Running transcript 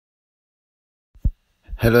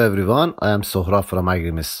Hello everyone, I am Sohra from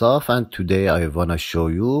AgriMistaf, and today I want to show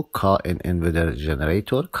you KNN weather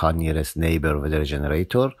generator, K nearest neighbor weather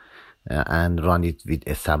generator, and run it with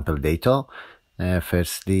a sample data.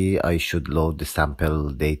 Firstly, I should load the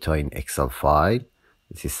sample data in Excel file.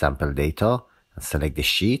 This is sample data, and select the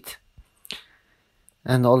sheet.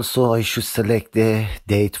 And also I should select the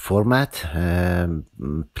date format.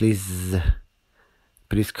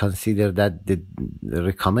 Please consider that the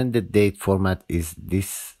recommended date format is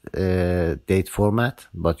this date format,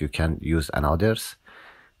 but you can use another's.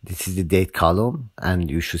 This is the date column,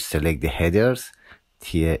 and you should select the headers,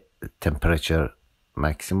 temperature,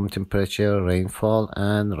 maximum temperature, rainfall,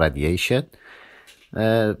 and radiation.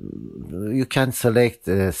 You can select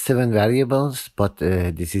 7 variables, but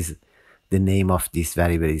this is the name of this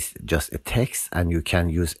variable is just a text, and you can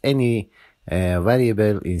use any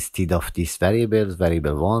variable instead of these variables,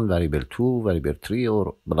 variable 1, variable 2, variable 3,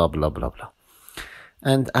 or blah blah blah blah.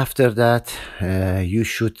 And after that you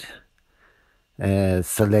should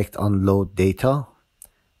select unload data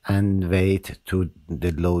and wait to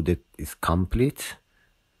the loaded is complete.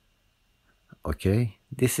 Okay,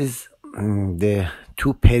 this is the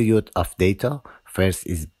 2 period of data. First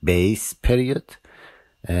is base period.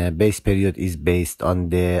 Base period is based on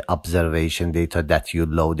the observation data that you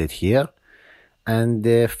loaded here, and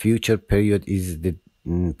the future period is the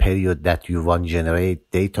period that you want to generate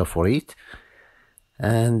data for it.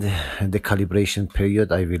 And the calibration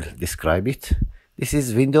period, I will describe it. This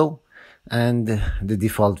is window, and the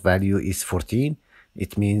default value is 14.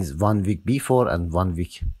 It means 1 week before and 1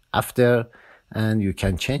 week after, and you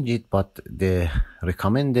can change it, but the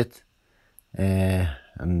recommended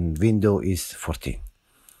window is 14.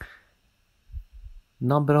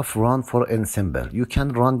 Number of run for ensemble. You can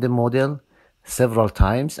run the model several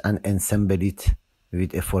times and ensemble it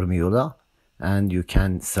with a formula, and you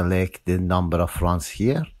can select the number of runs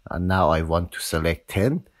here. And now I want to select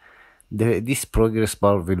 10. This progress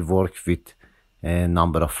bar will work with a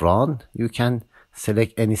number of run. You can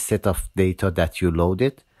select any set of data that you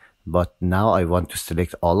loaded, but now I want to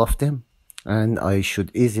select all of them, and I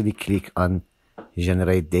should easily click on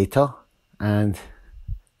generate data, and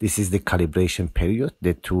this is the calibration period.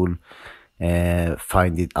 The tool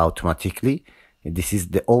find it automatically. This is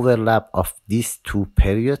the overlap of these two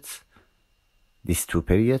periods,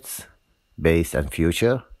 base and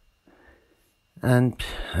future, and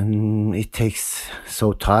it takes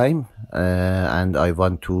so time, and I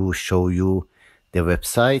want to show you the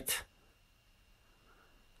website.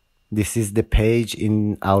 This is the page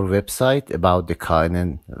in our website about the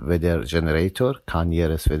KNN weather generator, K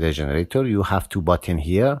nearest weather generator. You have 2 buttons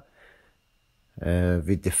here.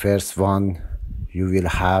 With the first one, you will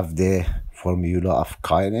have the formula of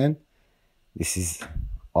KNN. This is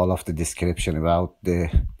all of the description about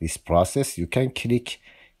this process. You can click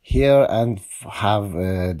here and have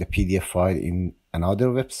the PDF file in another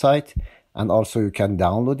website, and also you can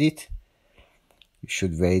download it. You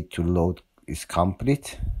should wait to load is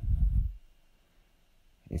complete.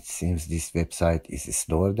 It seems this website is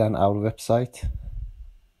slower than our website.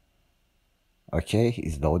 Okay,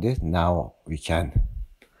 it's loaded. Now we can.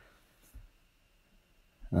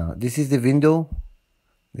 This is the window.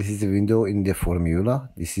 This is the window in the formula.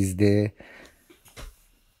 This is the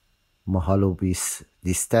Mahalanobis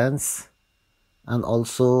distance, and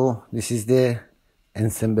also this is the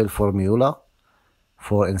ensemble formula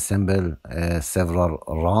for ensemble several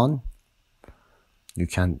run. You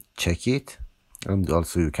can check it. And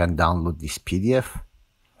also you can download this PDF.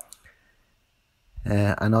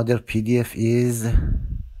 Another PDF is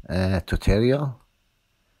a tutorial,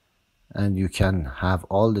 and you can have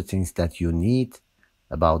all the things that you need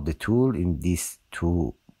about the tool in these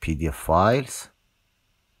 2 PDF files.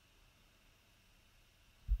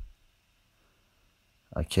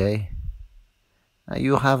 Okay,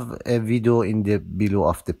 you have a video in the below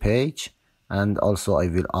of the page, and also I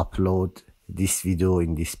will upload this video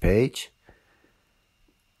in this page.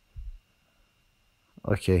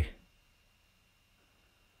 Okay,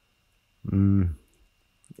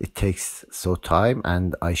 it takes so time,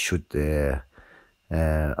 and I should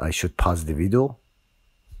pause the video.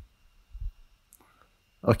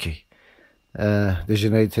 Okay, the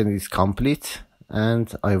generator is complete,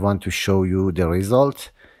 and I want to show you the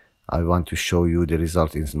result. I want to show you the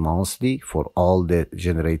result is monthly for all the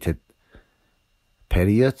generated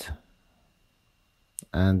period,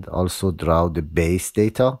 and also draw the base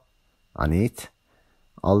data on it.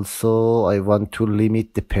 Also, I want to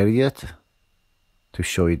limit the period to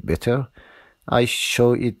show it better. I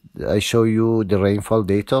show you the rainfall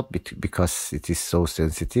data because it is so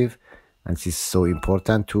sensitive, and it is so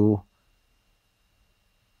important to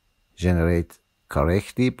generate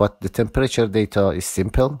correctly, but the temperature data is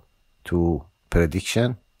simple to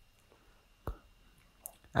prediction.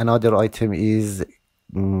 Another item is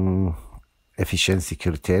efficiency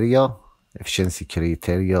criteria. Efficiency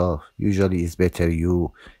criteria usually is better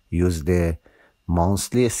you use the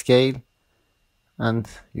monthly scale, and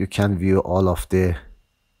you can view all of the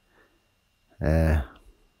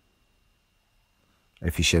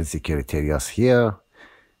efficiency criteria here.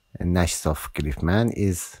 And Nash of Gliffman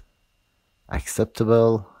is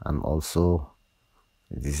acceptable, and also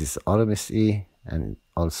this is RMSE, and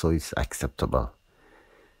also it's acceptable.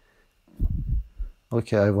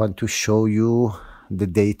 Okay, I want to show you the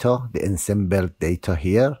data, the ensemble data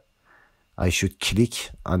here. I should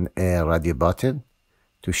click on a radio button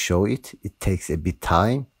to show it. It takes a bit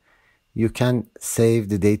time. You can save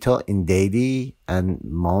the data in daily and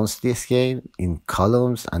monthly scale, in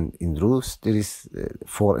columns and in rows. There is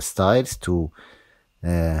 4 styles to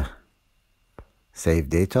save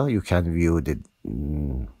data. You can view the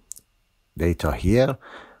data here.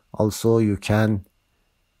 Also, you can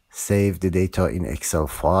save the data in Excel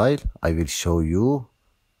file. I will show you.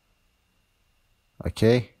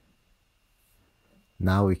 Okay.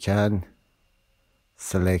 Now we can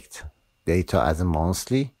select data as a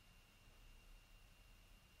monthly.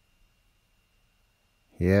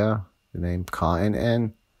 Here, the name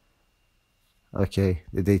KNN. Okay,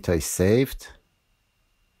 the data is saved.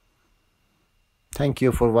 Thank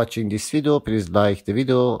you for watching this video. Please like the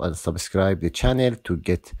video and subscribe the channel to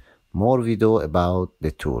get more video about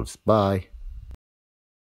the tools. Bye.